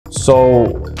So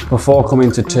before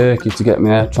coming to Turkey to get my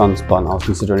hair transplant, I was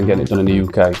considering getting it done in the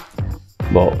UK,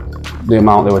 but the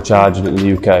amount they were charging in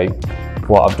the UK for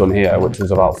what I've done here, which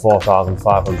was about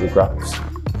 4,500 grafts,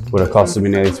 would have costed me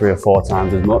nearly 3 or 4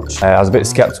 times as much. I was a bit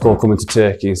sceptical coming to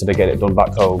Turkey instead of getting it done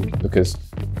back home, because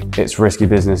it's risky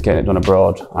business getting it done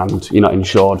abroad and you're not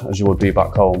insured as you would be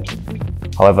back home.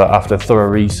 However, after thorough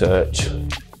research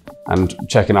and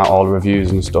checking out all the reviews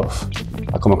and stuff,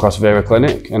 I come across Vera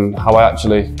Clinic, and how I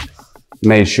actually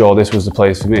made sure this was the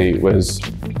place for me was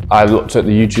I looked at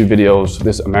the YouTube videos of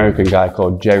this American guy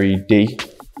called Jerry D.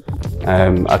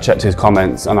 I checked his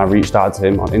comments and I reached out to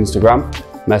him on Instagram,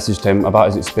 messaged him about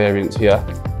his experience here,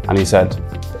 and he said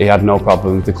he had no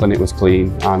problem, the clinic was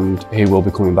clean, and he will be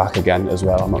coming back again as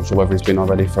well. I'm not sure whether he's been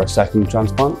already for a second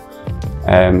transplant.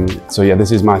 So yeah,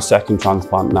 this is my second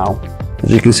transplant now.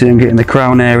 As you can see, I'm getting the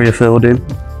crown area filled in.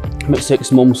 I'm at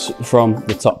 6 months from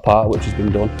the top part, which has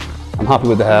been done. I'm happy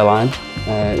with the hairline.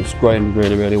 It's growing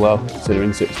really, really well,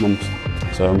 considering 6 months.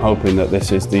 So I'm hoping that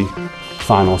this is the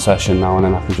final session now, and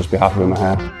then I can just be happy with my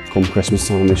hair come Christmas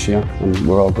time this year, and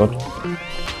we're all good.